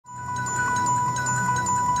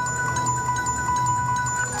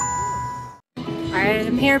Alright,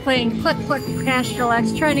 I'm here playing Cluck Cluck Cash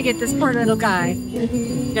Deluxe, trying to get this poor little guy.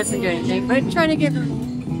 Doesn't do anything, but trying to get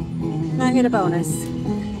him. I get a bonus.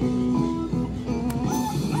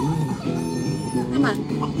 Come on.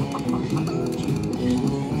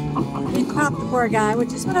 I didn't pop the poor guy,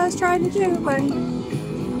 which is what I was trying to do, but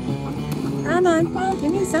come on,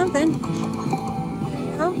 give me something. There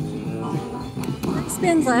you go.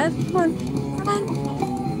 Spins left. Come on. Come on.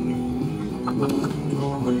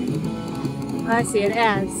 I see it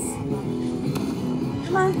as.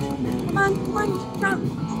 Come on. Come on. Come on. Drop.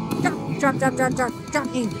 Drop. Drop. Drop. Drop. Drop.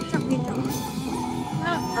 Drop in. Drop in. Drop.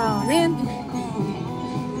 Oh, man.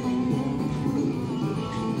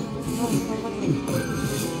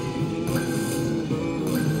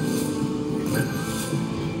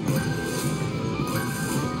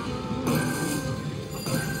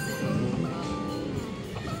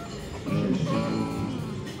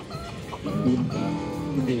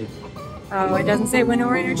 Oh, it doesn't say winner,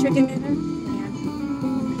 winner, chicken dinner?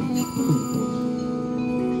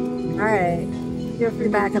 Yeah. Alright. Do a free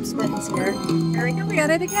backup spins here. There we go, we got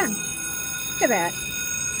it again. Look at that.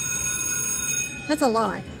 That's a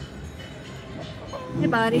lot. Hey,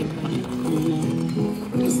 buddy.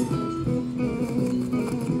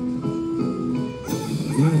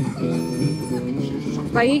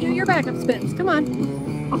 Why you do your backup spins? Come on.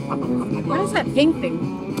 What is that pink thing?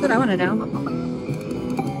 That's what I want to know.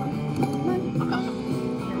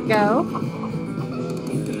 Go.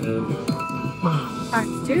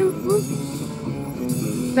 Times 2. Ooh.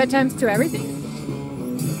 Is that times 2 everything?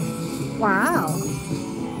 Wow.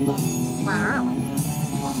 Wow.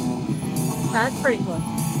 That's pretty cool.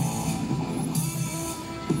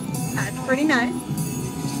 That's pretty nice.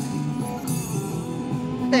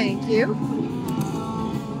 Thank you.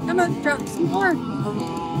 Come on, drop some more.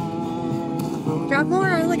 Drop more.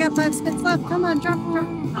 I only got 5 spins left. Come on, drop.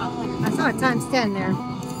 I saw it times 10 there.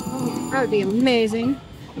 That would be amazing.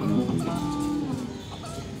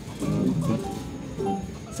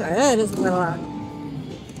 Sorry, that is a little loud.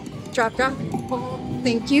 Drop.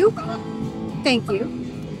 Thank you. Thank you.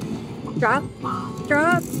 Drop.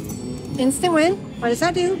 Instant win. What does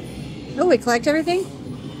that do? Oh, we collect everything?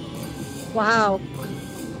 Wow.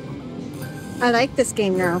 I like this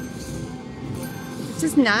game now. This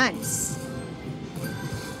is nice.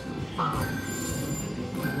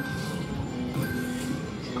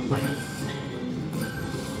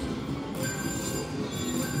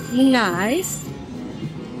 Nice.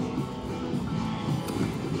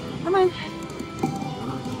 Come on.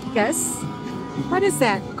 Yes. What is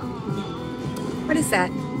that? What is that?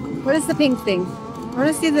 What is the pink thing? I want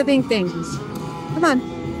to see the pink thing. Come on.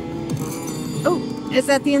 Oh, is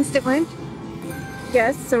that the instant win?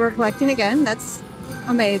 Yes, so we're collecting again. That's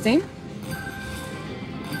amazing.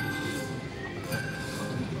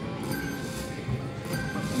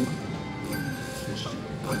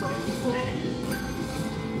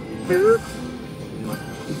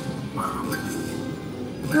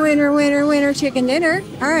 Winner, winner, winner, chicken dinner.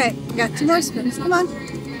 All right, we got 2 more spins. Come on.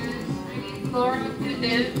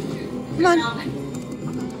 Come on.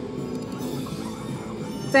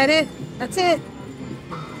 Is that it? That's it.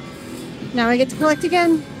 Now I get to collect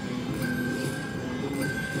again.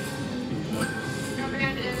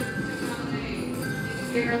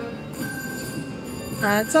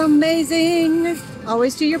 That's amazing.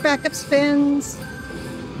 Always do your backup spins.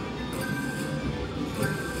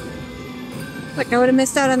 Look, I would have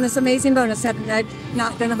missed out on this amazing bonus had I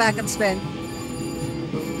not done a backup spin.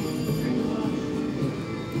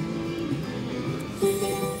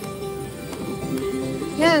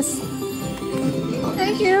 Yes.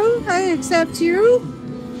 Thank you. I accept you.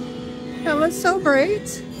 That was so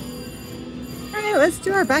great. All right, let's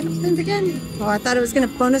do our backup spins again. Oh, I thought it was going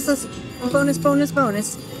to bonus us.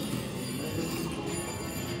 Bonus.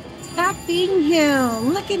 Stop beating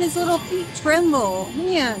him. Look at his little feet tremble.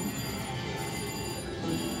 Man.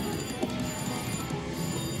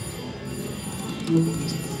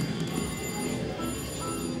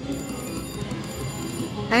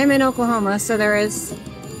 I am in Oklahoma, so there is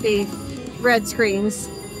the red screens.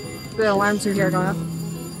 The alarms are here going off.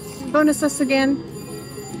 Bonus us again.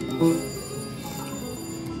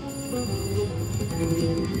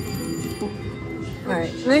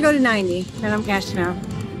 Alright, I'm gonna go to 90, and I'm cashing out.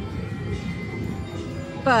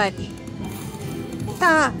 But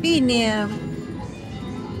stop beating him.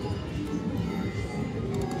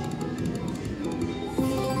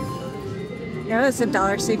 Yeah, that's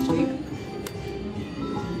 $1.60.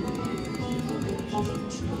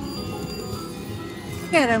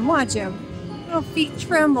 Look at him, watch him. Little feet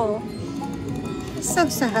tremble. It's so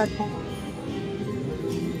sad.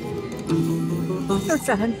 So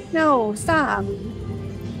sad. No, stop.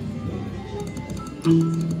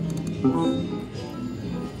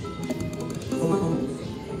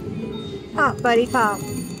 Pop, buddy, pop.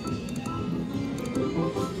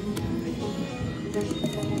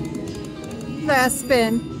 Last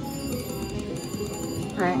spin.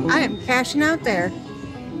 All right, I am cashing out there.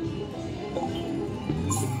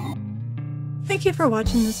 Thank you for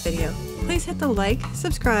watching this video. Please hit the like,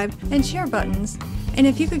 subscribe, and share buttons. And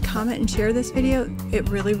if you could comment and share this video, it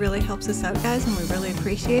really helps us out, guys, and we really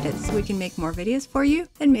appreciate it, so we can make more videos for you,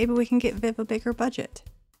 and maybe we can get Viv a bigger budget.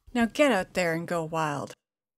 Now get out there and go wild.